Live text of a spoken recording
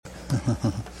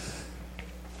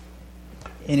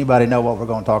Anybody know what we're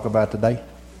going to talk about today?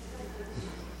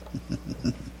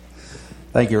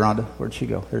 Thank you, Rhonda. Where'd she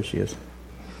go? There she is.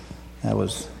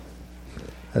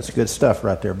 That's good stuff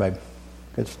right there, babe.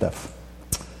 Good stuff.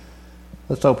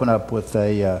 Let's open up with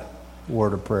a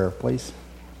word of prayer, please.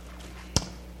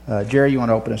 Jerry, you want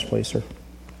to open us, please, sir?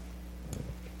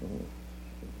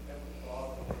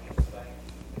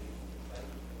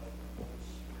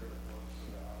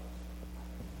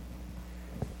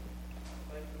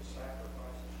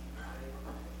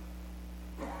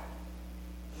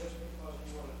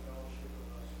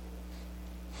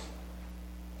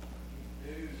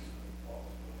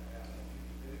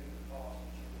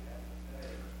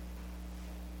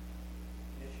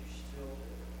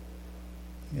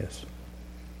 Yes.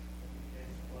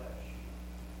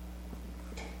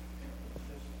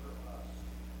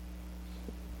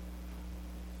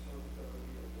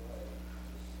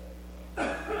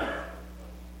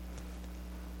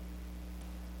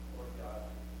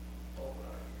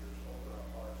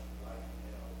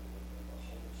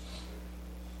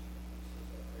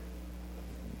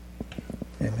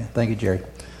 Amen. Thank you, Jerry.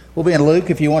 We'll be in Luke,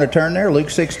 if you want to turn there, Luke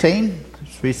 16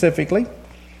 specifically.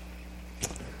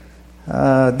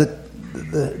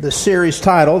 The series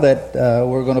title that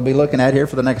we're going to be looking at here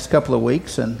for the next couple of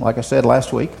weeks, and like I said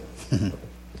last week,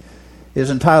 is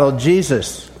entitled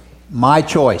Jesus, My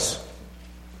Choice.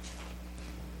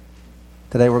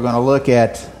 Today we're going to look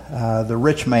at the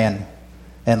rich man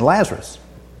and Lazarus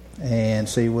and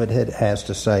see what it has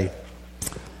to say.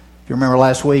 If you remember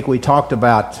last week, we talked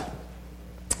about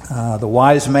the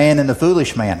wise man and the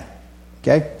foolish man,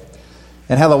 okay?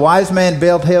 And how the wise man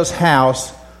built his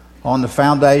house on the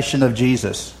foundation of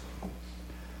Jesus.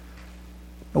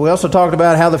 We also talked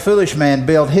about how the foolish man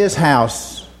built his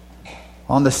house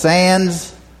on the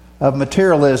sands of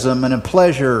materialism and of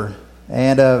pleasure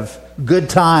and of good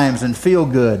times and feel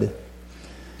good.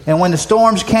 And when the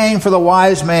storms came for the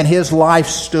wise man, his life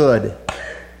stood,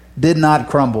 did not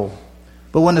crumble.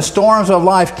 But when the storms of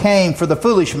life came for the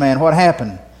foolish man, what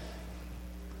happened?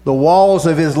 The walls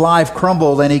of his life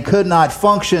crumbled and he could not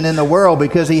function in the world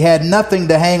because he had nothing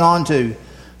to hang on to.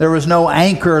 There was no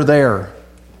anchor there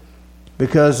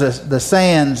because the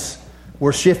sands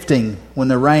were shifting when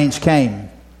the rains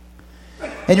came.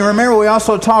 And you remember we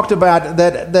also talked about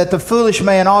that the foolish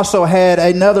man also had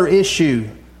another issue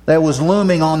that was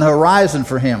looming on the horizon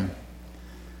for him.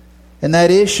 And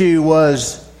that issue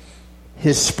was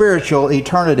his spiritual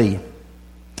eternity.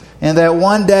 And that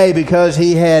one day, because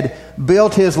he had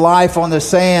built his life on the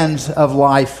sands of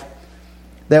life,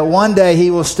 that one day he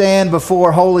will stand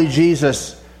before holy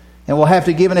Jesus and will have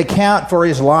to give an account for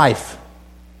his life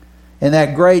in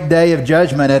that great day of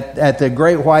judgment at the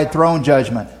great white throne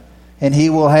judgment. And he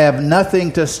will have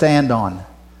nothing to stand on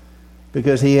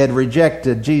because he had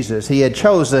rejected Jesus. He had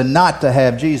chosen not to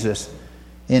have Jesus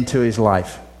into his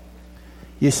life.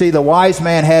 You see, the wise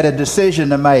man had a decision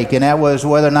to make, and that was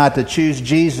whether or not to choose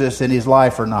Jesus in his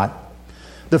life or not.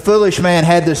 The foolish man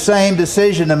had the same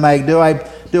decision to make. Do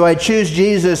I choose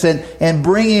Jesus and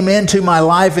bring him into my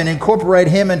life and incorporate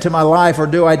him into my life, or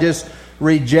do I just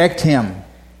reject him?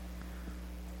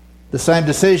 The same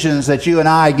decisions that you and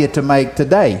I get to make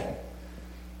today.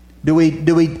 Do we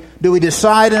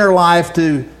decide in our life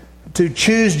to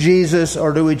choose Jesus,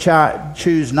 or do we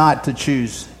choose not to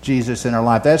choose Jesus in our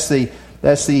life? That's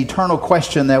the eternal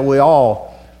question that we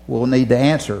all will need to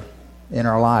answer in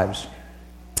our lives.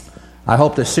 I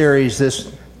hope the series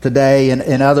today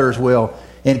and others will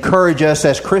encourage us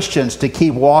as Christians to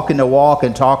keep walking the walk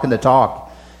and talking the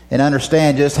talk and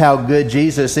understand just how good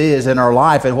Jesus is in our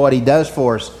life and what he does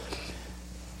for us.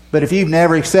 But if you've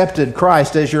never accepted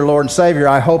Christ as your Lord and Savior,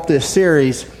 I hope this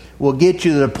series will get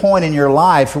you to the point in your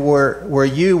life where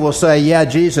you will say, yeah,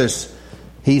 Jesus,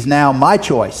 he's now my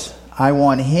choice. I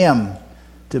want him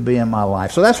to be in my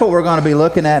life. So that's what we're going to be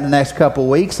looking at in the next couple of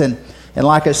weeks. And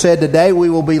like I said today, we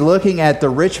will be looking at the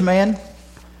rich man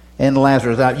and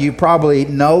Lazarus. Now, you probably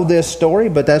know this story,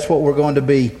 but that's what we're going to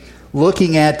be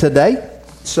looking at today.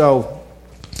 So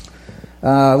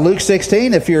Luke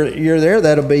 16, if you're there,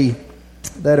 that'll be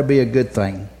a good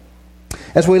thing.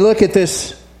 As we look at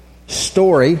this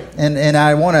story, and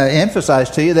I want to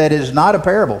emphasize to you that it is not a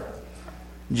parable.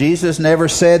 Jesus never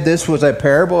said this was a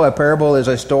parable. A parable is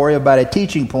a story about a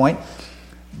teaching point,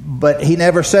 but he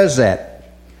never says that.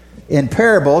 In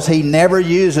parables, he never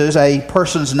uses a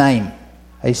person's name,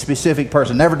 a specific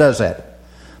person. Never does that.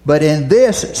 But in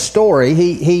this story,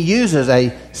 he uses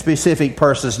a specific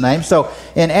person's name. So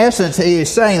in essence, he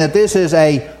is saying that this is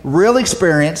a real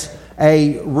experience,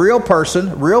 a real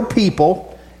person, real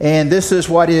people, and this is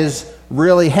what is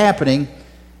really happening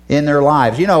in their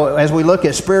lives. You know, as we look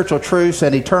at spiritual truths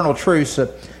and eternal truths,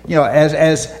 you know,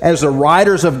 as the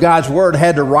writers of God's Word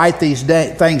had to write these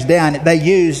things down, they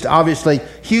used, obviously,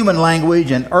 human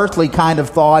language and earthly kind of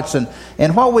thoughts.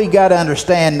 And what we got to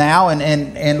understand now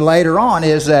and later on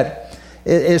is that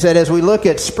as we look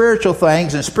at spiritual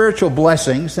things and spiritual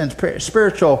blessings and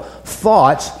spiritual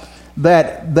thoughts,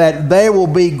 that they will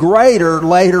be greater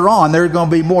later on. They're going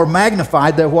to be more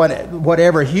magnified than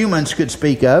whatever humans could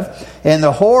speak of. And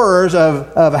the horrors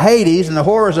of Hades and the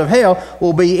horrors of hell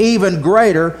will be even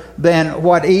greater than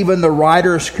what even the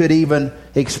writers could even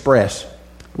express,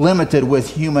 limited with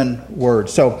human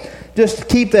words. So just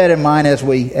keep that in mind as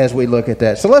we look at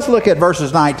that. So let's look at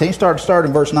verses 19. Start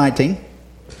in verse 19.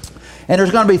 And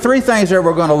there's going to be three things that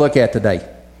we're going to look at today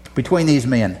between these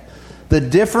men. The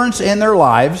difference in their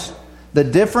lives, the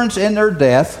difference in their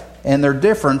death, and their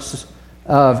difference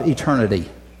of eternity.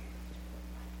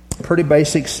 Pretty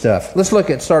basic stuff. Let's look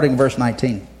at starting verse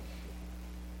 19.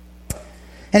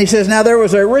 And he says, "Now there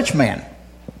was a rich man,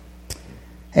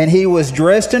 and he was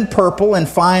dressed in purple and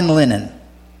fine linen,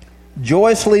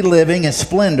 joyously living in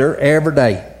splendor every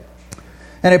day.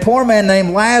 And a poor man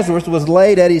named Lazarus was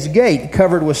laid at his gate,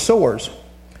 covered with sores,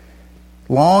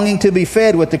 longing to be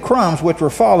fed with the crumbs which were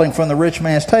falling from the rich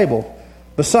man's table.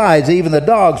 Besides, even the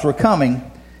dogs were coming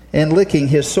and licking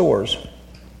his sores."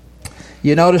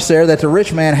 You notice there that the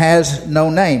rich man has no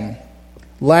name.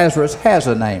 Lazarus has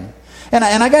a name. And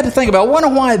I got to think about, I wonder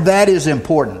why that is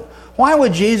important. Why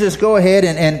would Jesus go ahead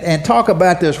and talk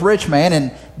about this rich man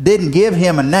and didn't give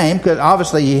him a name? Because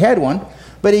obviously he had one.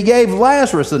 But he gave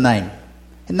Lazarus a name.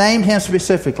 He named him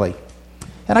specifically.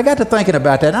 And I got to thinking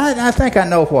about that. And I think I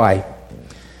know why.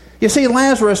 You see,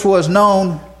 Lazarus was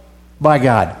known by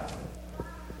God.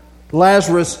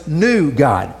 Lazarus knew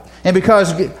God. And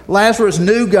because Lazarus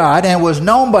knew God and was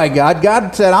known by God,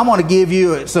 God said, "I'm going to give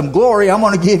you some glory. I'm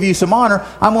going to give you some honor.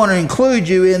 I'm going to include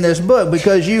you in this book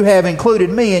because you have included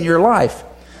me in your life."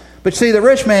 But see, the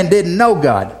rich man didn't know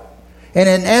God. And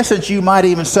in essence, you might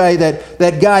even say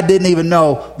that God didn't even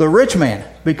know the rich man,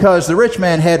 because the rich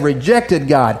man had rejected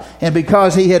God. And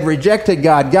because he had rejected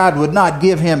God, God would not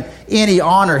give him any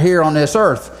honor here on this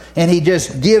earth. And he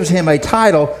just gives him a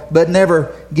title, but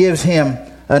never gives him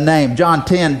a name. John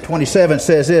 10:27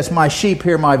 says this, "My sheep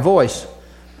hear my voice,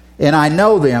 and I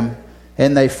know them,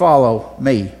 and they follow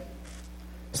me."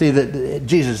 See, that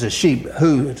Jesus' sheep,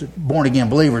 who born-again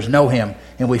believers, know him,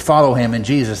 and we follow him, and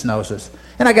Jesus knows us.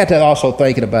 And I got to also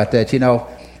thinking about that. You know,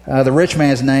 the rich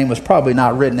man's name was probably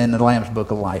not written in the Lamb's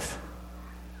Book of Life.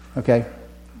 Okay?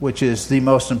 Which is the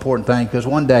most important thing, because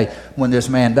one day when this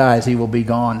man dies, he will be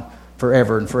gone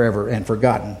forever and forever and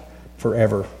forgotten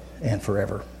forever and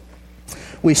forever.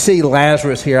 We see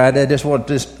Lazarus here. I just want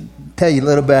to tell you a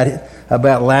little bit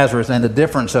about Lazarus and the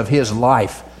difference of his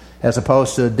life as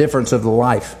opposed to the difference of the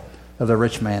life of the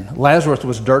rich man. Lazarus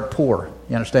was dirt poor.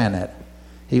 You understand that?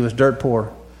 He was dirt poor.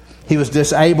 He was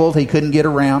disabled. He couldn't get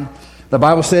around. The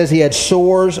Bible says he had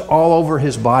sores all over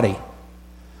his body.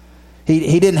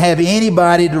 He didn't have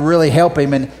anybody to really help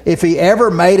him. And if he ever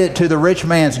made it to the rich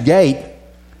man's gate,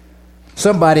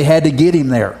 somebody had to get him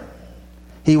there.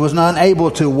 He was not able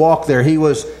to walk there. He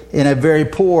was in a very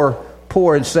poor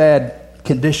and sad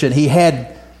condition. He had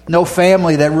no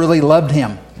family that really loved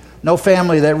him. No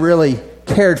family that really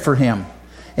cared for him.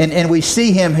 And we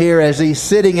see him here as he's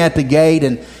sitting at the gate,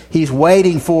 and he's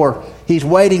waiting for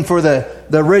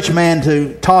the rich man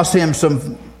to toss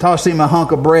him a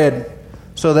hunk of bread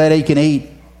so that he can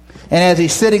eat. And as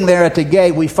he's sitting there at the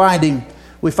gate, we find him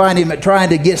trying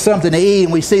to get something to eat,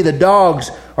 and we see the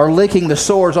dogs are licking the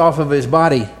sores off of his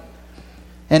body.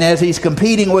 And as he's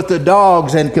competing with the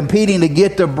dogs and competing to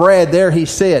get the bread, there he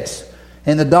sits,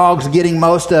 and the dog's getting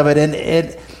most of it.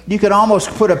 And you could almost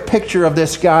put a picture of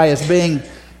this guy as being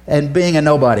a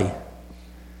nobody.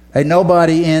 A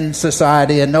nobody in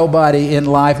society, a nobody in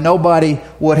life. Nobody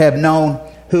would have known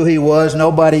who he was.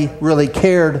 Nobody really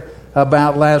cared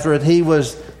about Lazarus. He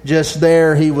was just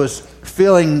there. He was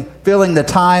filling the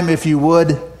time, if you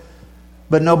would,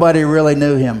 but nobody really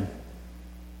knew him.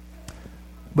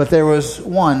 But there was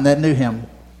one that knew him,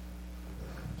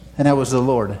 and that was the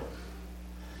Lord.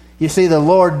 You see, the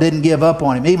Lord didn't give up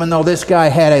on him, even though this guy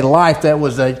had a life that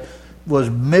was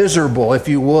miserable, if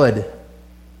you would.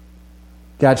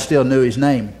 God still knew his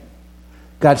name.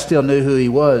 God still knew who he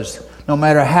was. No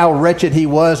matter how wretched he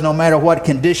was, no matter what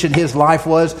condition his life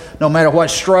was, no matter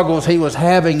what struggles he was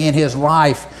having in his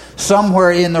life,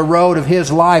 somewhere in the road of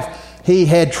his life, he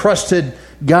had trusted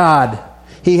God.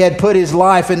 He had put his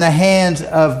life in the hands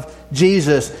of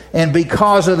Jesus. And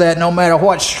because of that, no matter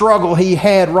what struggle he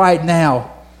had right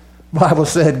now, The Bible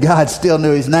said God still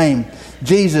knew his name.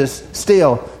 Jesus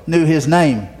still knew his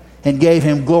name and gave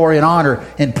him glory and honor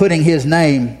in putting his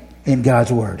name in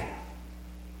God's word.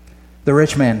 The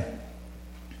rich man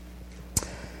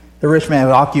was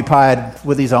occupied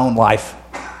with his own life.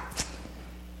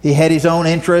 He had his own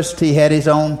interest. He had his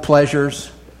own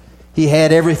pleasures. He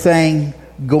had everything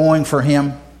going for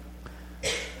him.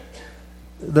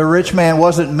 The rich man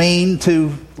wasn't mean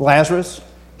to Lazarus.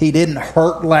 He didn't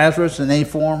hurt Lazarus in any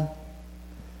form.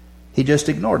 He just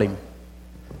ignored him.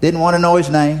 Didn't want to know his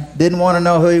name. Didn't want to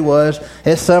know who he was.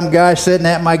 There's some guy sitting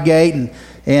at my gate,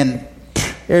 and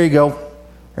there you go.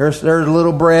 There's a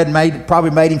little bread.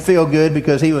 Probably made him feel good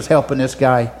because he was helping this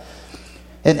guy.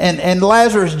 And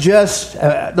Lazarus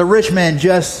the rich man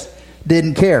just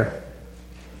didn't care.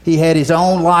 He had his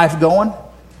own life going,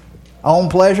 own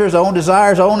pleasures, own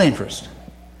desires, own interests.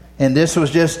 And this was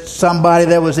just somebody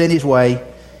that was in his way.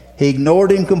 He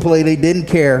ignored him completely, didn't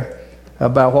care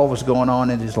about what was going on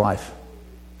in his life.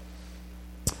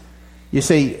 You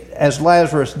see, as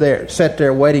Lazarus sat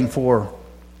there waiting for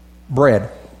bread,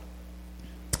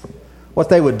 what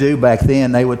they would do back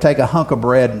then, they would take a hunk of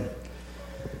bread, and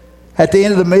at the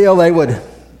end of the meal, they would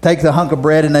take the hunk of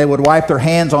bread and they would wipe their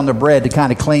hands on the bread to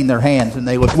kind of clean their hands, and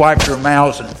they would wipe their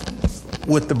mouths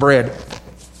with the bread.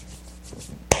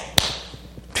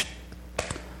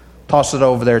 Toss it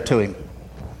over there to him.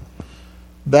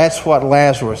 That's what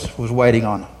Lazarus was waiting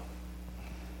on.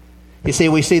 You see,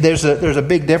 we see there's a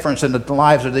big difference in the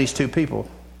lives of these two people.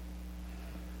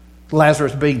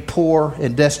 Lazarus being poor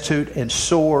and destitute and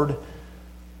sore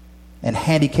and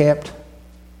handicapped,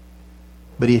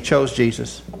 but he chose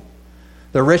Jesus.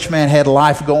 The rich man had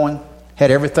life going, had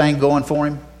everything going for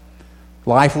him.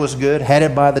 Life was good, had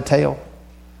it by the tail,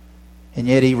 and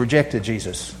yet he rejected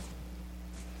Jesus.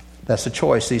 That's the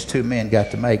choice these two men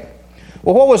got to make.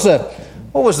 Well, what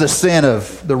was the sin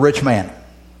of the rich man?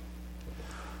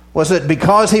 Was it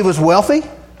because he was wealthy?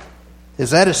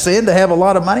 Is that a sin to have a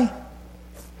lot of money?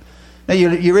 Now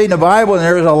you read in the Bible, and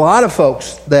there's a lot of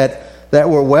folks that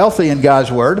were wealthy in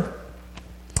God's word.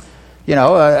 You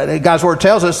know, God's word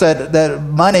tells us that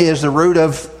money is the root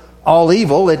of all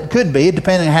evil. It could be,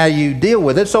 depending on how you deal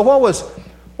with it. So what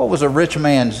was a rich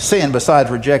man's sin besides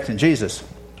rejecting Jesus?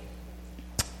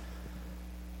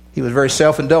 He was very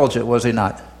self-indulgent, was he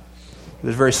not? He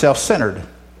was very self-centered.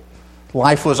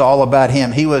 Life was all about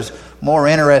him. He was more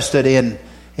interested in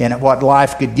what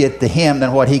life could get to him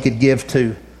than what he could give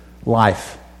to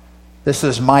life. This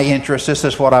is my interest. This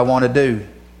is what I want to do.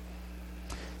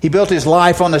 He built his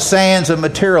life on the sands of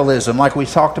materialism, like we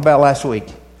talked about last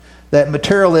week. That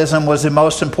materialism was the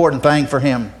most important thing for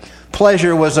him.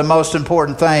 Pleasure was the most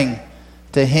important thing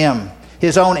to him.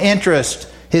 His own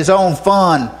interest, his own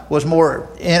fun was more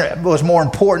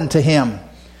important to him.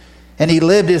 And he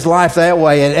lived his life that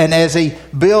way. And as he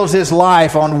builds his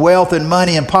life on wealth and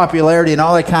money and popularity and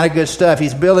all that kind of good stuff,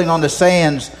 he's building on the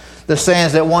sands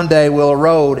that one day will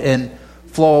erode and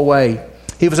flow away.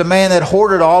 He was a man that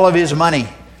hoarded all of his money.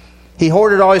 He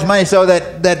hoarded all his money so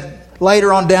that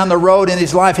later on down the road in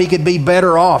his life he could be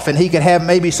better off, and he could have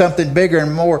maybe something bigger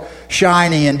and more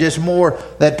shiny and just more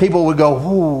that people would go,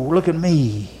 "Ooh, look at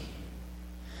me."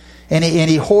 And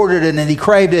he hoarded it and he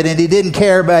craved it, and he didn't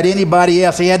care about anybody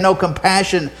else. He had no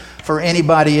compassion for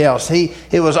anybody else.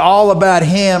 It was all about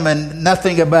him and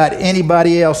nothing about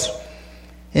anybody else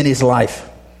in his life.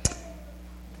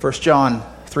 1 John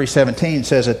 3:17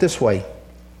 says it this way: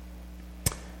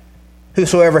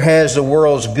 "Whosoever has the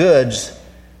world's goods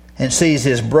and sees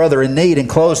his brother in need and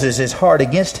closes his heart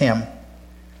against him,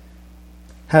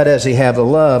 how does he have the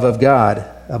love of God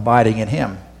abiding in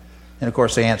him?" And of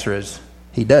course the answer is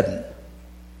he doesn't.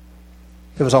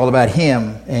 It was all about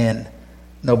him and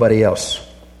nobody else.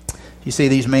 You see,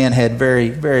 these men had very,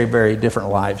 very, very different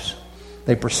lives.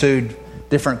 They pursued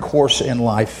different course in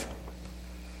life.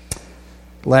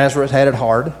 Lazarus had it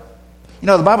hard. You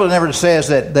know, the Bible never says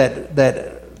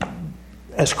that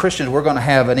as Christians we're going to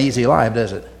have an easy life,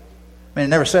 does it? I mean, it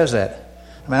never says that.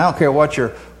 I mean, I don't care what your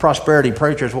prosperity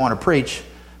preachers want to preach,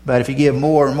 but if you give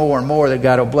more and more and more, that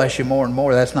God will bless you more and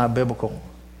more. That's not biblical.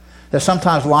 That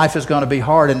sometimes life is going to be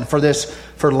hard, and for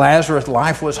Lazarus,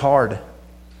 life was hard.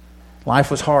 Life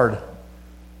was hard.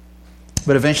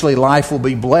 But eventually life will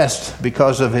be blessed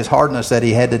because of his hardness that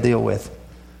he had to deal with.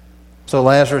 So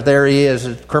Lazarus, there he is,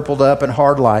 crippled up in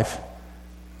hard life.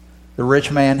 The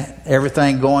rich man,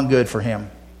 everything going good for him.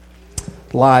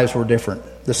 Lives were different.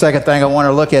 The second thing I want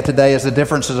to look at today is the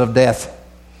differences of death.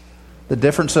 The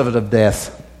difference of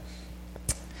death.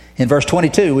 In verse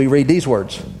 22, we read these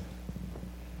words: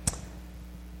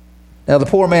 "Now the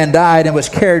poor man died and was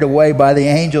carried away by the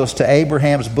angels to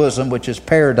Abraham's bosom," which is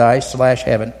paradise /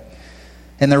 heaven.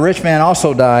 And the rich man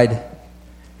also died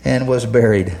and was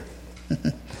buried.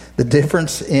 The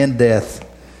difference in death.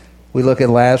 We look at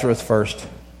Lazarus first.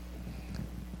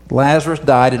 Lazarus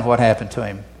died, and what happened to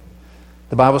him?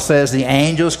 The Bible says the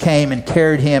angels came and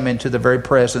carried him into the very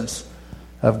presence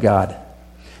of God.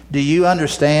 Do you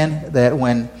understand that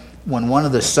when one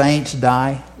of the saints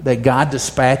die, that God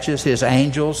dispatches his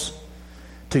angels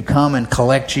to come and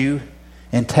collect you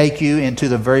and take you into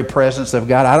the very presence of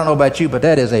God? I don't know about you, but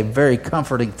that is a very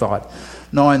comforting thought,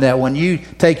 knowing that when you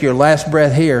take your last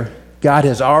breath here, God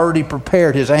has already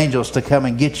prepared his angels to come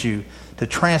and get you, to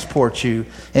transport you,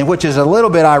 and which is a little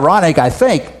bit ironic, I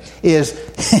think, is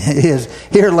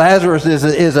here Lazarus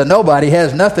is a nobody,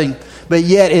 has nothing, but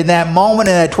yet in that moment,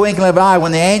 in that twinkling of an eye,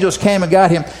 when the angels came and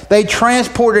got him, they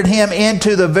transported him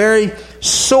into the very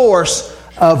source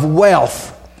of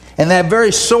wealth. And that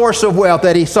very source of wealth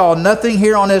that he saw nothing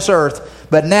here on this earth,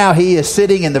 but now he is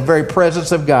sitting in the very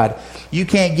presence of God. You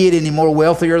can't get any more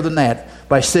wealthier than that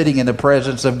by sitting in the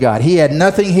presence of God. He had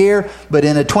nothing here, but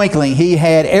in a twinkling, he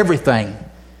had everything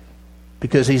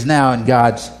because he's now in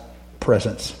God's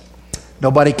presence.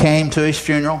 Nobody came to his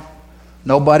funeral.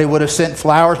 Nobody would have sent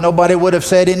flowers. Nobody would have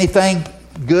said anything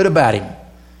good about him.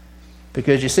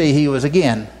 Because you see, he was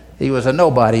a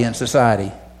nobody in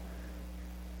society.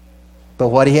 But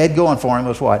what he had going for him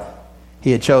was what?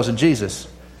 He had chosen Jesus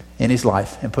in his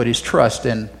life and put his trust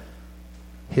in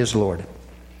his Lord.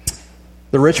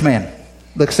 The rich man.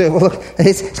 Look,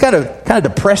 it's kind of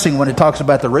depressing when it talks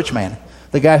about the rich man.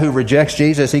 The guy who rejects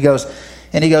Jesus, he goes,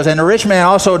 and the rich man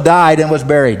also died and was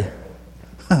buried.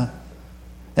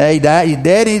 He died, he's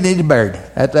dead, he's buried.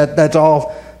 That's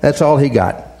all he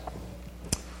got.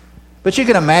 But you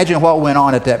can imagine what went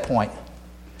on at that point.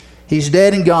 He's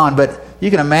dead and gone, but you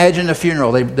can imagine the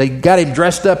funeral. They got him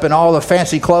dressed up in all the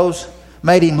fancy clothes,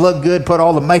 made him look good, put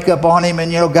all the makeup on him,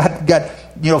 and got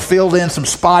filled in some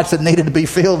spots that needed to be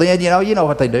filled in. You know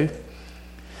what they do.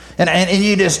 And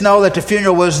you just know that the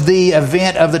funeral was the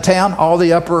event of the town. All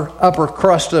the upper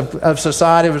crust of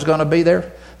society was going to be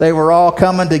there. They were all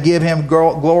coming to give him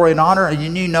glory and honor.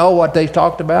 And you know what they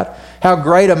talked about. How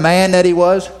great a man that he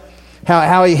was.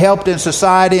 How he helped in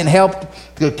society and helped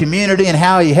the community. And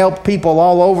how he helped people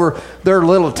all over their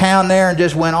little town there. And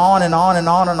just went on and on and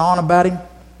on and on about him.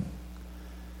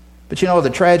 But you know what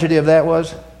the tragedy of that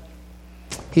was?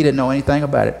 He didn't know anything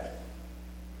about it.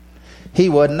 He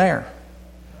wasn't there.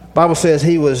 The Bible says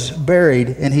he was buried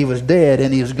and he was dead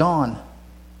and he was gone.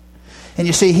 And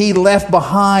you see,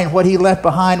 what he left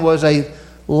behind was a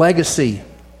legacy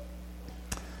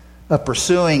of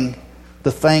pursuing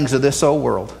the things of this old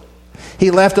world.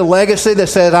 He left a legacy that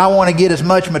says, I want to get as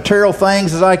much material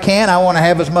things as I can. I want to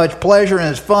have as much pleasure and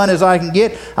as fun as I can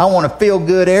get. I want to feel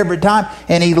good every time.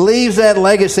 And he leaves that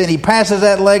legacy and he passes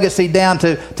that legacy down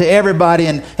to everybody.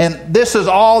 And this is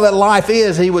all that life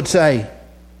is, he would say.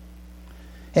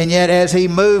 And yet as he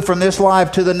moved from this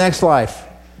life to the next life,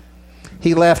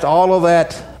 he left all of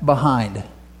that behind.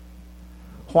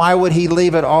 Why would he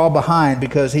leave it all behind?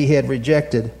 Because he had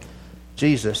rejected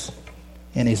Jesus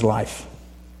in his life.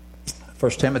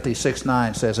 1 Timothy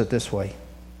 6:9 says it this way.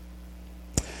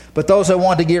 But those that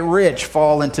want to get rich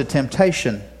fall into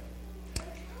temptation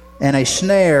and a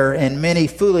snare and many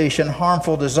foolish and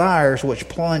harmful desires which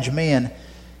plunge men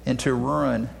into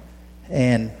ruin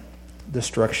and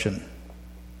destruction.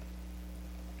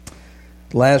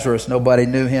 Lazarus, nobody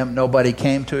knew him. Nobody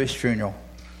came to his funeral.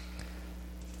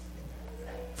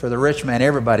 For the rich man,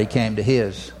 everybody came to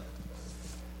his.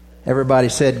 Everybody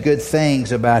said good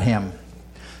things about him.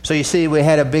 So you see, we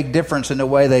had a big difference in the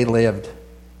way they lived.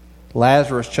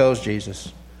 Lazarus chose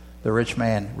Jesus. The rich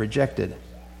man rejected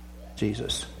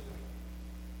Jesus.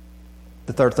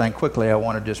 The third thing quickly I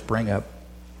want to just bring up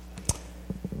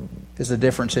is the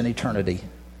difference in eternity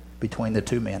between the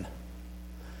two men.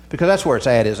 Because that's where it's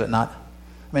at, is it not?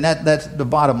 I mean, that's the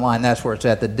bottom line. That's where it's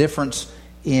at. The difference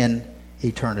in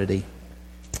eternity.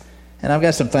 And I've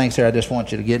got some things here I just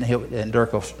want you to get, and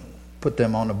Dirk will put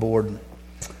them on the board.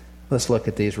 Let's look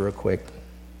at these real quick.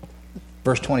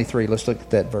 Verse 23, let's look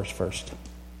at that verse first.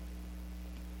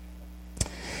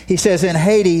 He says, in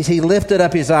Hades, he lifted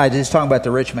up his eyes. He's talking about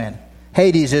the rich man.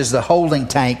 Hades is the holding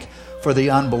tank for the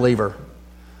unbeliever,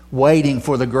 waiting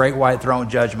for the great white throne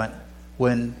judgment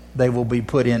when they will be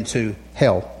put into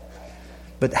hell.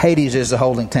 But Hades is the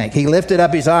holding tank. He lifted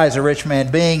up his eyes, the rich man,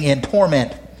 being in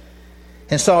torment,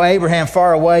 and saw Abraham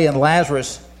far away and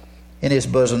Lazarus in his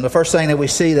bosom. The first thing that we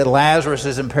see, that Lazarus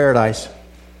is in paradise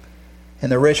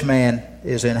and the rich man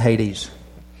is in Hades.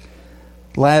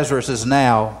 Lazarus is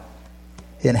now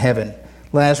in heaven.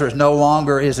 Lazarus no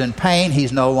longer is in pain.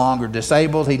 He's no longer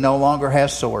disabled. He no longer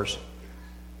has sores.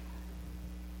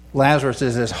 Lazarus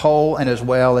is as whole and as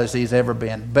well as he's ever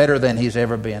been, better than he's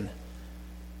ever been,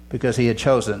 because he had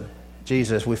chosen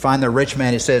Jesus. We find the rich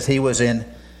man, it says he was in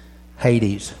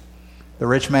Hades. The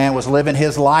rich man was living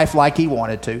his life like he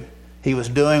wanted to. He was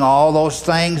doing all those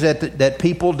things that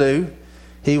people do.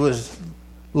 He was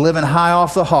living high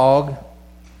off the hog.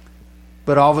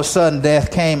 But all of a sudden,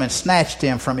 death came and snatched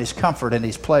him from his comfort and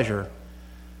his pleasure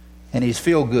and his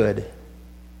feel good.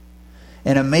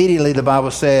 And immediately, the Bible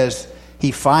says,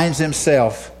 he finds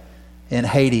himself in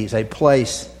Hades, a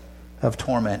place of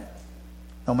torment.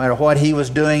 No matter what he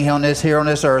was doing here on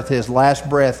this earth, his last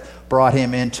breath brought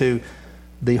him into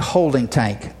the holding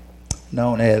tank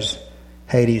known as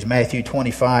Hades. Matthew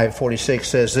 25:46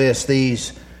 says this,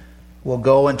 these will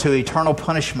go into eternal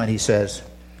punishment, he says,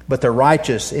 but the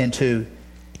righteous into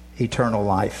eternal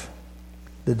life.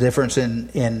 The difference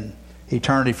in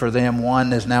eternity for them,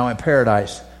 one is now in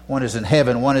paradise, one is in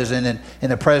heaven, one is in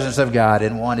the presence of God,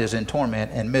 and one is in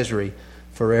torment and misery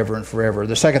forever and forever.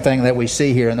 The second thing that we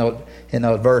see here in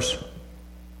that verse,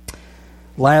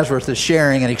 Lazarus is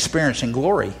sharing and experiencing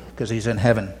glory because he's in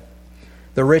heaven.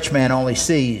 The rich man only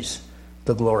sees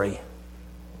the glory.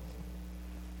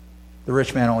 The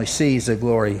rich man only sees the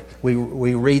glory. We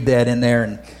read that in there,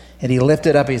 and he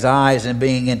lifted up his eyes and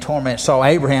being in torment saw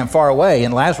Abraham far away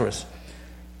and Lazarus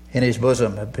in his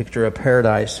bosom, a picture of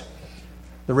paradise.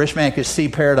 The rich man could see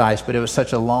paradise, but it was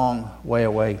such a long way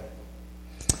away.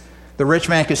 The rich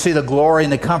man could see the glory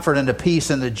and the comfort and the peace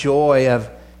and the joy of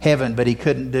heaven, but he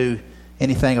couldn't do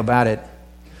anything about it.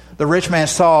 The rich man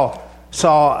saw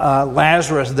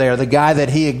Lazarus there, the guy that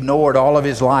he ignored all of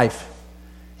his life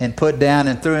and put down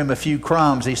and threw him a few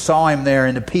crumbs. He saw him there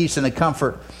in the peace and the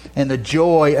comfort and the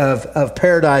joy of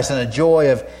paradise and the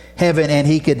joy of heaven, and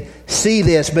he could see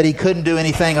this, but he couldn't do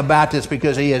anything about this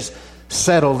because he is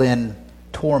settled in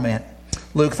torment.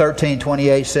 Luke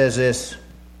 13:28 says this,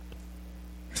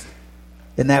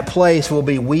 in that place will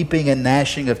be weeping and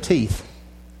gnashing of teeth.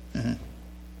 Mm-hmm.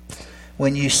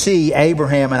 When you see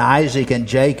Abraham and Isaac and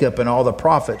Jacob and all the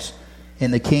prophets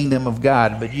in the kingdom of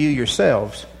God, but you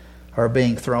yourselves are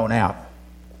being thrown out.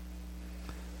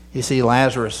 You see,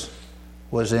 Lazarus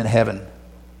was in heaven.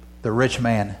 The rich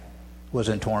man was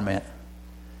in torment.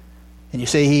 And you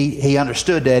see, he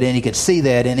understood that, and he could see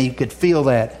that, and he could feel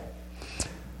that.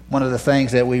 One of the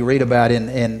things that we read about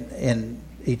in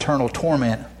eternal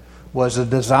torment was the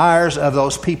desires of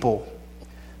those people.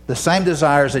 The same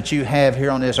desires that you have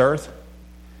here on this earth,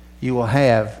 you will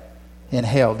have in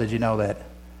hell. Did you know that?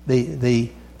 The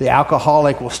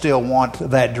alcoholic will still want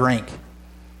that drink.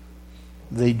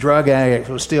 The drug addict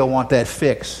will still want that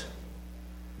fix.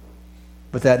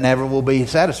 But that never will be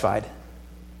satisfied.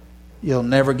 You'll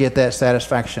never get that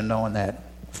satisfaction knowing that.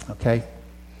 Okay?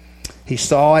 He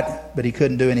saw it, but he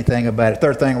couldn't do anything about it.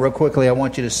 Third thing, real quickly, I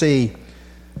want you to see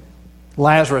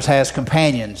Lazarus has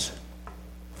companions.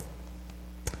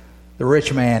 The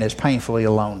rich man is painfully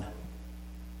alone.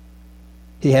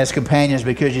 He has companions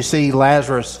because you see,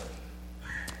 Lazarus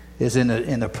is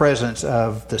in the presence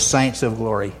of the saints of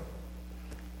glory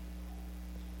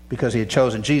because he had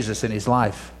chosen Jesus in his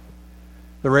life.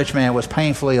 The rich man was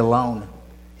painfully alone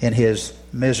in his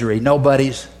misery.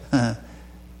 Nobody's were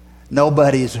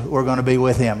going to be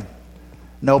with him.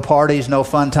 No parties, no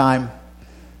fun time,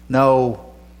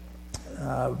 no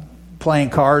playing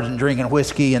cards and drinking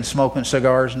whiskey and smoking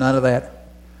cigars. None of that.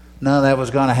 None of that was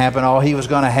going to happen. All he was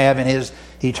going to have in his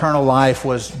eternal life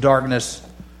was darkness.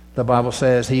 The Bible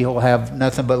says he will have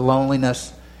nothing but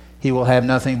loneliness. He will have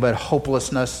nothing but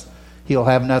hopelessness. He will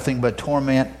have nothing but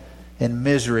torment and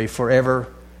misery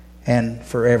forever and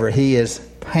forever. He is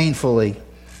painfully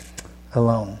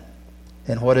alone.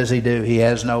 And what does he do? He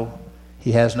has no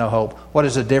hope. What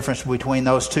is the difference between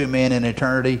those two men in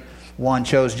eternity? One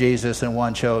chose Jesus and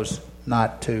one chose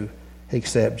not to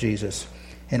accept Jesus.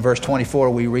 In verse 24,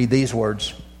 we read these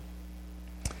words.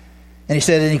 And he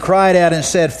said, and he cried out and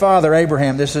said, Father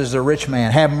Abraham, this is the rich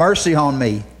man, have mercy on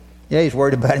me. Yeah, he's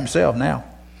worried about himself now.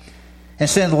 And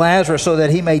send Lazarus so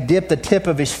that he may dip the tip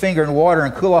of his finger in water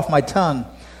and cool off my tongue,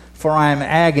 for I am in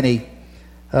agony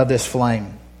of this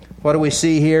flame. What do we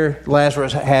see here?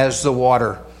 Lazarus has the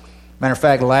water. Matter of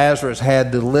fact, Lazarus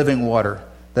had the living water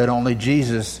that only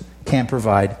Jesus can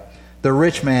provide. The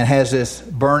rich man has this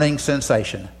burning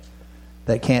sensation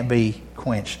that can't be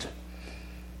quenched.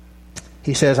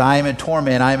 He says, I am in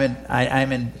torment.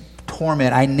 I'm in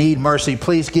torment. I need mercy.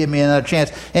 Please give me another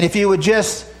chance. And if you would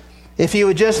just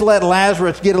let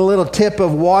Lazarus get a little tip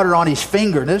of water on his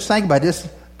finger, just think about this,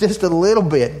 just a little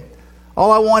bit.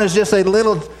 All I want is just a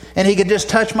little, and he could just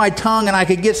touch my tongue and I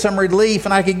could get some relief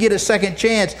and I could get a second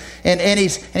chance. And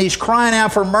he's crying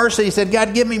out for mercy. He said,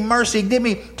 God, give me mercy. Give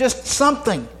me just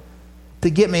something. to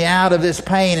get me out of this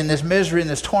pain and this misery and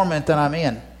this torment that I'm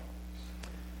in.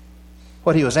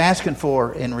 What he was asking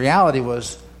for in reality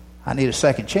was, I need a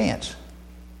second chance.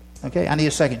 Okay, I need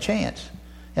a second chance.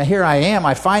 Now here I am.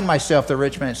 I find myself, the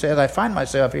rich man says, I find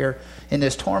myself here in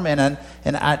this torment,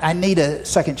 and I need a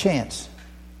second chance.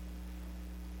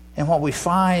 And what we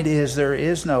find is there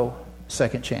is no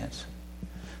second chance.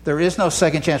 There is no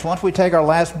second chance. Once we take our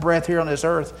last breath here on this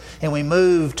earth and we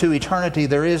move to eternity,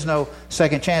 there is no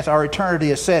second chance. Our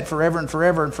eternity is set forever and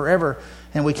forever and forever,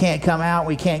 and we can't come out.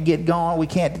 We can't get gone. We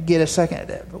can't get a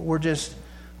second. We're just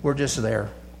there.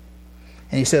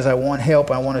 And he says, I want help.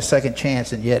 I want a second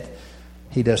chance, and yet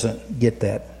he doesn't get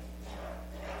that.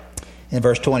 In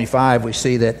verse 25, we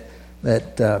see that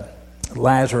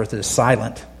Lazarus is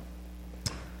silent,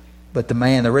 but the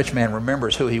rich man,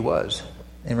 remembers who he was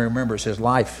and remembers his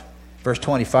life. Verse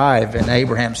 25, and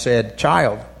Abraham said,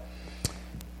 Child,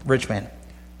 rich man,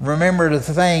 remember the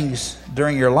things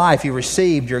during your life you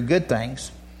received, your good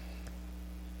things,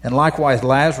 and likewise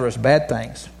Lazarus, bad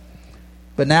things.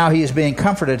 But now he is being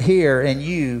comforted here, and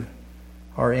you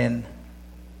are in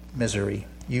misery.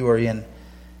 You are in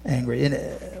angry.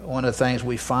 And one of the things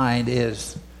we find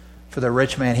is, for the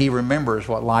rich man, he remembers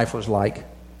what life was like.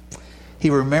 He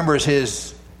remembers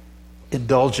his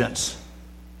indulgence.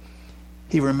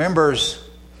 He remembers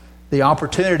the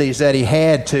opportunities that he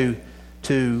had to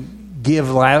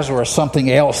give Lazarus something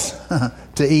else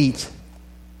to eat.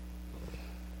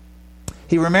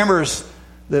 He remembers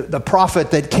the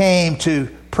prophet that came to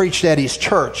preach at his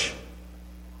church.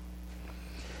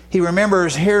 He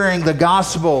remembers hearing the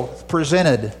gospel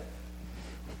presented.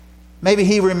 Maybe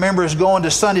he remembers going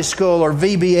to Sunday school or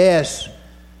VBS,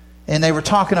 and they were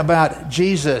talking about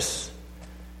Jesus.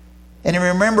 And he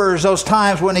remembers those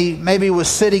times when he maybe was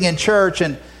sitting in church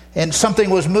and something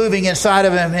was moving inside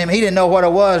of him. He didn't know what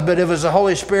it was, but it was the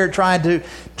Holy Spirit trying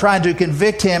to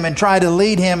convict him and try to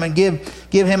lead him and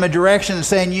give him a direction and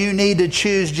saying, you need to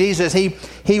choose Jesus.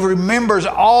 He remembers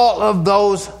all of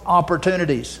those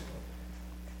opportunities.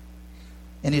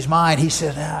 In his mind, he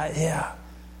said, yeah.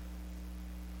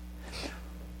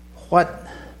 What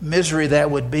misery that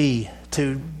would be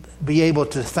to be able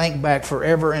to think back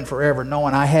forever and forever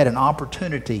knowing I had an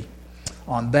opportunity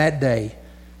on that day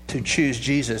to choose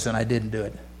Jesus, and I didn't do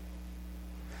it.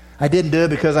 I didn't do it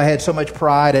because I had so much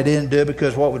pride. I didn't do it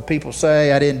because what would people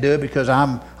say. I didn't do it because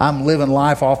I'm living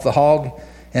life off the hog,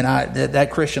 and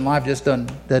that Christian life just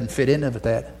doesn't fit into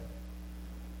that.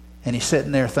 And he's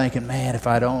sitting there thinking, man, if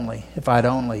I'd only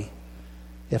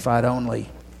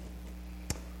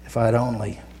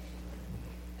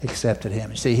accepted him.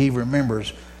 You see, he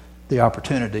remembers the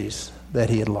opportunities that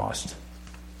he had lost.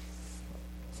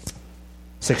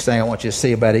 Sixth thing I want you to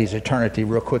see about his eternity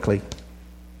real quickly.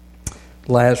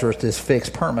 Lazarus is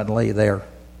fixed permanently there.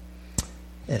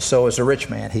 And so is the rich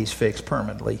man. He's fixed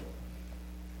permanently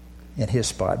in his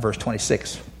spot. Verse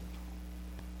 26.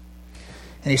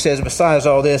 And he says, besides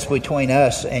all this, between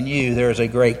us and you, there is a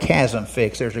great chasm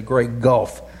fixed. There's a great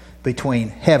gulf between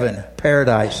heaven,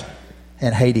 paradise,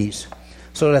 and Hades.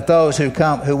 So that those who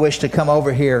wish to come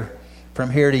over here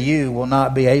from here to you will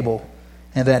not be able,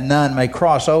 and that none may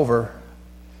cross over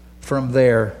from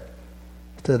there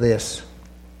to this.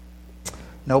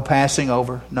 No passing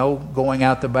over, no going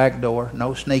out the back door,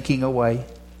 no sneaking away.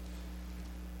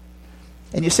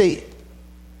 And you see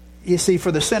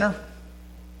for the sinner,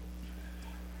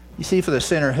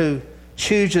 who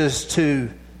chooses to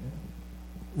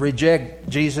reject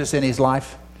Jesus in his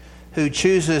life, who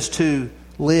chooses to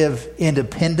live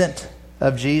independent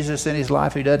of Jesus in his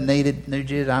life, who doesn't need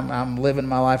Jesus. I'm living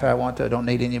my life how I want to. I don't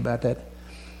need any about that.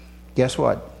 Guess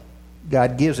what?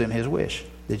 God gives him his wish.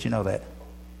 Did you know that?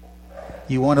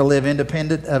 You want to live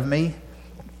independent of me?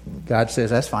 God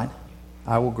says, that's fine.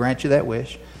 I will grant you that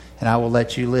wish, and I will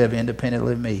let you live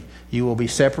independently of me. You will be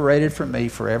separated from me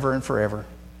forever and forever.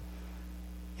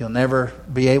 You'll never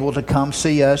be able to come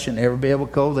see us. You'll never be able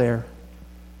to go there.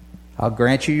 I'll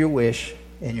grant you your wish,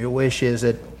 and your wish is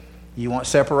that you want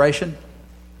separation?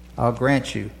 I'll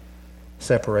grant you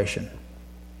separation.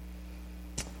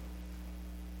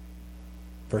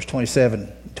 Verse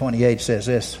 28 says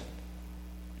this.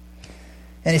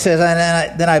 And he says,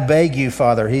 then I beg you,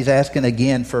 Father, he's asking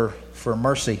again for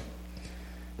mercy,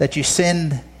 that you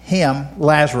send him,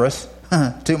 Lazarus,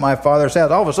 to my father's house.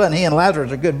 All of a sudden, he and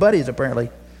Lazarus are good buddies, apparently.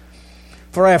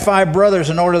 For I have 5 brothers,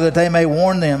 in order that they may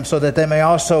warn them, so that they may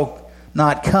also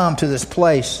not come to this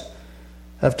place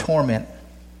of torment.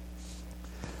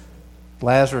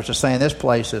 Lazarus is saying, this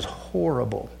place is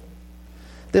horrible.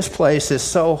 This place is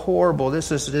so horrible.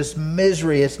 This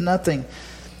misery. It's nothing.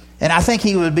 And I think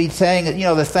he would be saying,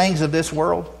 the things of this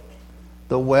world,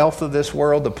 the wealth of this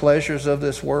world, the pleasures of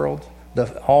this world,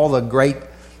 all the great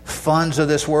funds of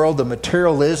this world, the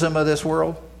materialism of this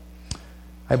world.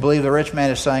 I believe the rich man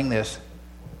is saying this.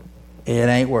 It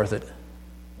ain't worth it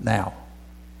now.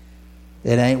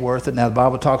 It ain't worth it. Now, the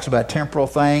Bible talks about temporal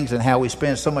things and how we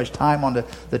spend so much time on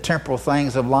the temporal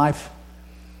things of life.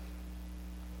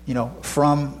 You know,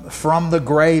 from the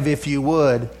grave, if you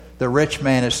would, the rich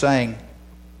man is saying,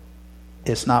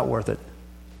 it's not worth it.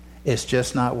 It's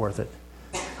just not worth it.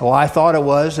 Well, I thought it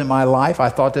was in my life. I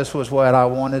thought this was what I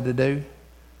wanted to do.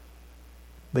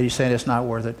 But he's saying it's not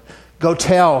worth it.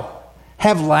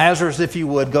 Have Lazarus, if you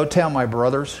would, go tell my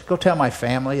brothers, go tell my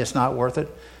family it's not worth it.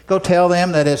 Go tell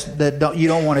them you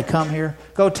don't want to come here.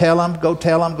 Go tell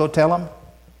them.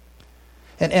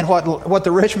 And what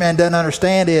the rich man doesn't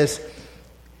understand is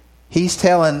he's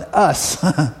telling us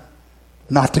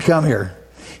not to come here.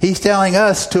 He's telling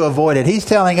us to avoid it. He's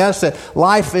telling us that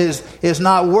life is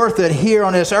not worth it here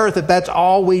on this earth, that that's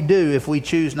all we do if we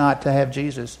choose not to have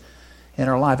Jesus in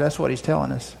our life. That's what he's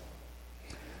telling us.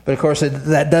 But of course,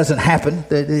 that doesn't happen.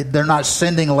 They're not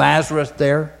sending Lazarus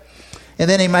there. And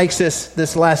then he makes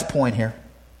this last point here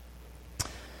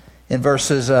in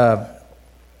verses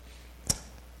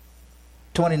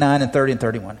 29 and 30 and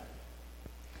 31.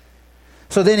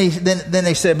 So then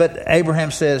they said, but Abraham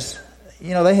says,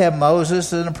 you know, they have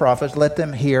Moses and the prophets. Let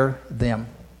them hear them.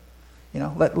 You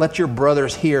know, let your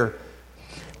brothers hear.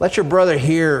 Let your brother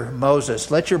hear Moses.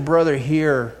 Let your brother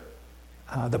hear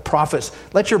the prophets.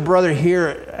 Let your brother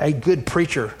hear a good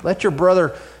preacher. Let your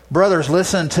brothers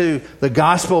listen to the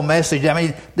gospel message.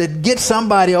 I mean, get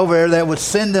somebody over there that would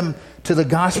send them to the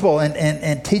gospel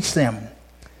and teach them.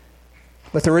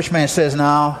 But the rich man says,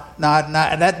 no,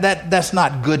 that's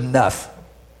not good enough.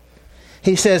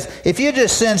 He says, if you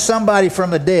just send somebody from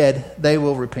the dead, they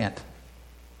will repent.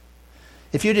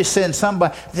 If you just send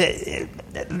somebody,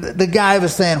 the guy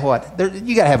was saying what?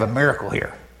 You got to have a miracle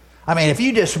here. I mean, if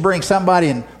you just bring somebody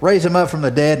and raise them up from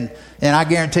the dead, and I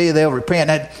guarantee you they'll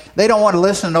repent. They don't want to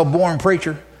listen to no boring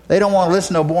preacher. They don't want to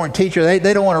listen to no boring teacher.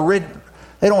 They don't want to read.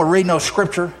 They don't want to read no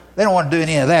scripture. They don't want to do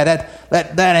any of that.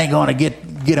 That ain't going to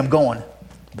get them going.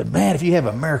 But man, if you have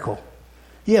a miracle,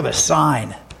 you have a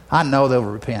sign, I know they'll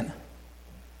repent.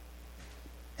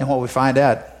 And what we find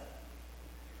out,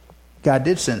 God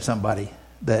did send somebody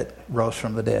that rose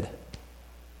from the dead.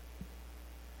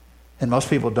 And most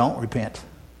people don't repent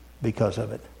because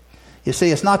of it. You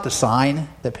see, it's not the sign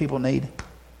that people need.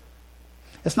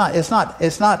 It's not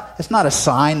a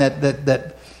sign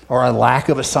that or a lack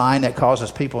of a sign that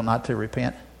causes people not to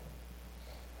repent.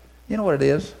 You know what it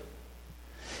is?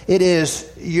 It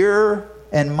is your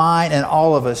and mine and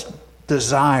all of us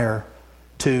desire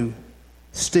to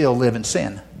still live in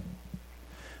sin.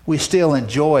 We still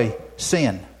enjoy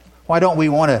sin. Why don't we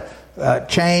want to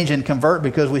change and convert?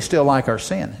 Because we still like our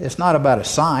sin. It's not about a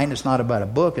sign. It's not about a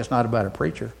book. It's not about a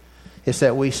preacher. It's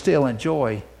that we still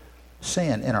enjoy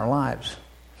sin in our lives.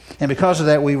 And because of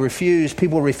that,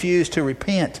 people refuse to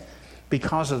repent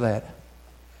because of that.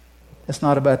 It's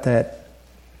not about that.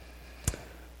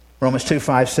 Romans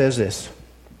 2:5 says this.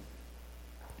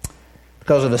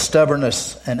 Because of a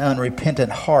stubbornness and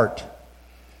unrepentant heart,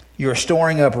 you are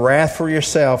storing up wrath for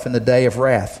yourself in the day of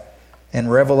wrath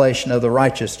and revelation of the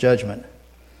righteous judgment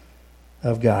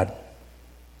of God.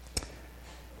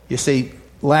 You see,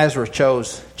 Lazarus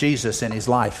chose Jesus in his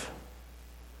life.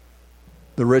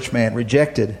 The rich man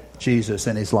rejected Jesus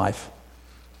in his life.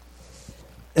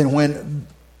 And when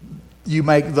you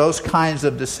make those kinds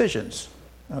of decisions,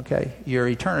 okay, your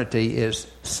eternity is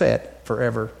set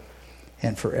forever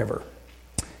and forever.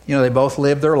 You know, they both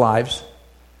lived their lives.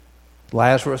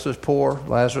 Lazarus was poor.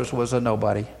 Lazarus was a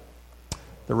nobody.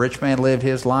 The rich man lived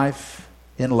his life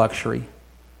in luxury,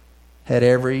 had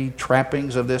every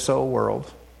trappings of this old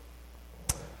world.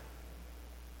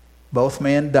 Both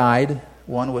men died.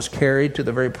 One was carried to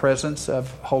the very presence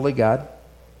of holy God.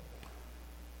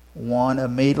 One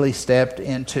immediately stepped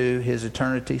into his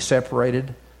eternity,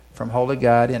 separated from holy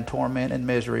God in torment and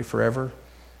misery forever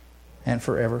and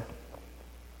forever.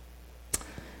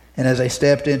 And as they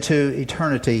stepped into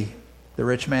eternity, the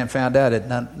rich man found out that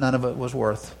none of it was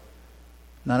worth.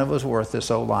 None of it was worth this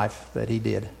old life that he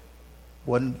did.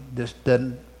 Just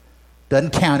doesn't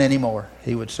count anymore,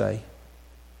 he would say.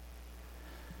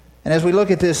 And as we look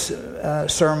at this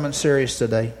sermon series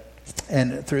today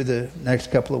and through the next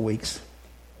couple of weeks,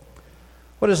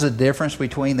 what is the difference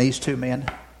between these two men?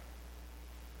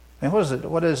 And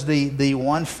what is the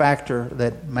one factor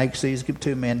that makes these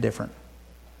two men different?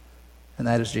 And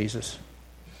that is Jesus.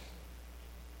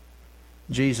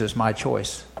 Jesus, my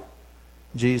choice.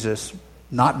 Jesus,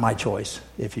 not my choice,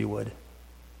 if you would.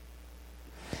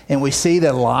 And we see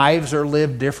that lives are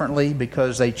lived differently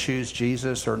because they choose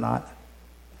Jesus or not.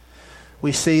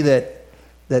 We see that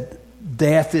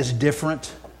death is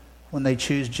different when they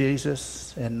choose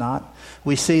Jesus and not.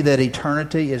 We see that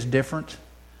eternity is different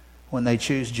when they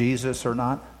choose Jesus or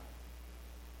not.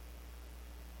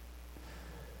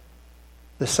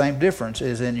 The same difference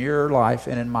is in your life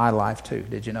and in my life too.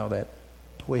 Did you know that?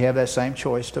 We have that same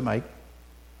choice to make.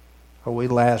 Are we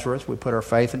Lazarus? We put our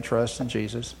faith and trust in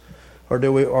Jesus. Or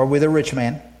are we the rich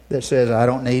man that says, I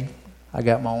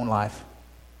got my own life.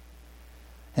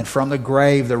 And from the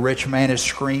grave, the rich man is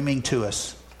screaming to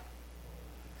us,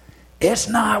 it's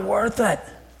not worth it.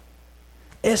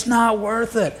 It's not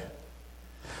worth it.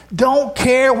 Don't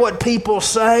care what people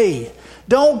say.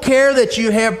 Don't care that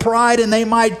you have pride and they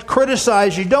might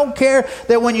criticize you. Don't care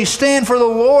that when you stand for the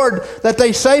Lord that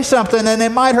they say something and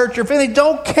it might hurt your feelings.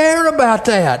 Don't care about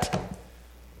that.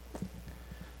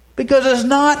 Because it's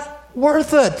not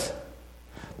worth it.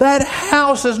 That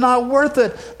house is not worth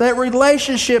it. That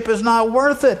relationship is not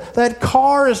worth it. That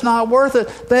car is not worth it.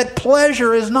 That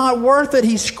pleasure is not worth it.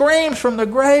 He screams from the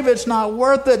grave, it's not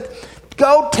worth it.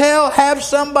 Go have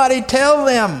somebody tell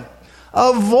them.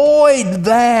 Avoid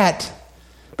that.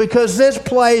 Because this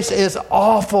place is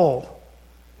awful.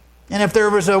 And if there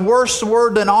was a worse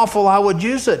word than awful, I would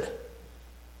use it.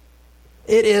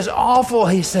 It is awful,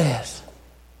 he says.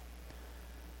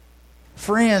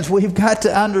 Friends, we've got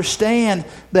to understand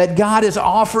that God is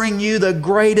offering you the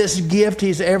greatest gift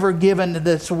He's ever given to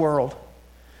this world.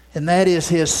 And that is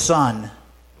His Son.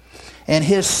 And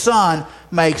His Son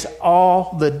makes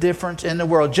all the difference in the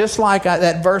world. Just like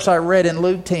that verse I read in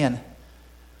Luke 10.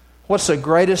 What's the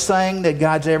greatest thing that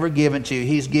God's ever given to you?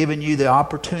 He's given you the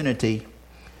opportunity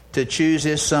to choose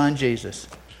His Son, Jesus,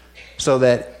 so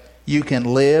that you can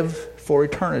live for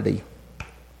eternity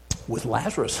with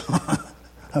Lazarus.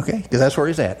 Okay? Because that's where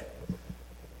he's at.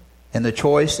 And the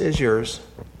choice is yours,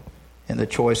 and the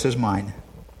choice is mine.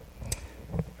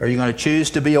 Are you going to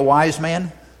choose to be a wise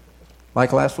man,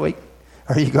 like last week?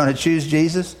 Are you going to choose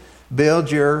Jesus?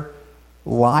 Build your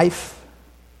life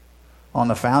on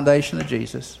the foundation of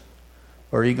Jesus.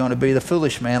 Or are you going to be the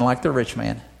foolish man like the rich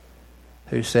man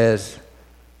who says,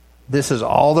 this is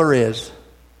all there is.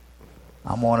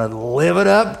 I'm going to live it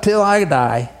up till I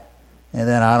die, and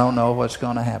then I don't know what's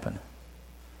going to happen.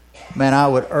 Man, I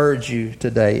would urge you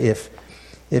today,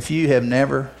 if you have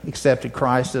never accepted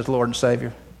Christ as Lord and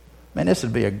Savior, man, this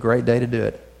would be a great day to do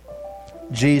it.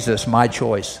 Jesus, my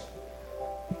choice.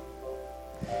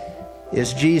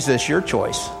 Is Jesus your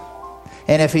choice?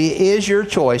 And if He is your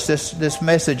choice, this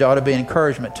message ought to be an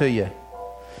encouragement to you.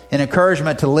 An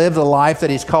encouragement to live the life that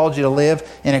He's called you to live.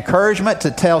 An encouragement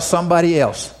to tell somebody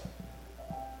else,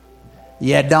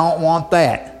 you don't want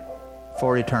that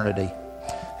for eternity.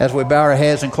 As we bow our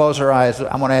heads and close our eyes,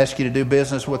 I'm going to ask you to do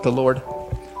business with the Lord.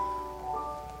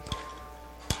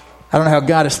 I don't know how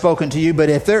God has spoken to you, but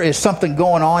if there is something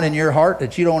going on in your heart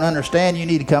that you don't understand, you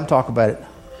need to come talk about it.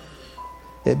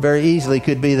 It very easily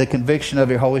could be the conviction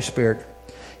of your Holy Spirit.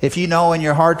 If you know in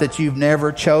your heart that you've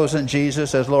never chosen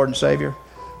Jesus as Lord and Savior,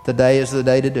 today is the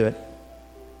day to do it.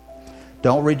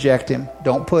 Don't reject Him.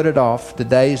 Don't put it off.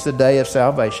 Today is the day of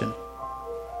salvation.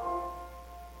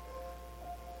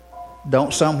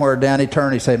 Don't somewhere down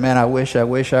eternity say, man, I wish.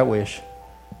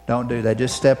 Don't do that.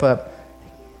 Just step up.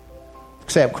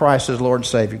 Accept Christ as Lord and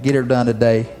Savior. Get it done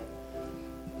today.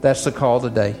 That's the call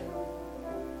today.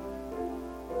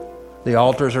 The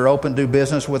altars are open. Do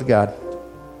business with God.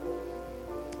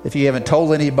 If you haven't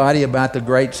told anybody about the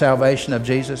great salvation of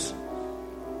Jesus,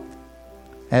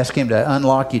 ask Him to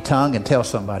unlock your tongue and tell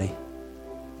somebody.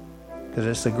 Because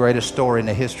it's the greatest story in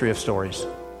the history of stories.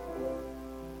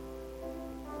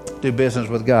 Do business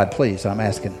with God, please. I'm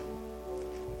asking.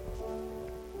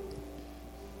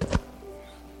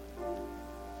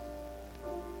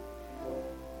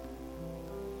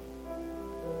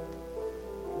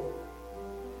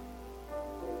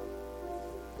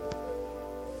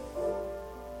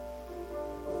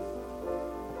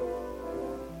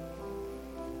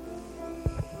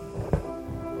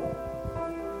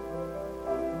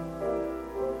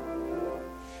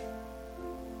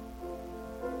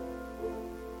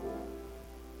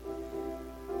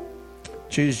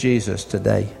 Choose Jesus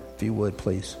today, if you would,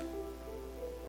 please.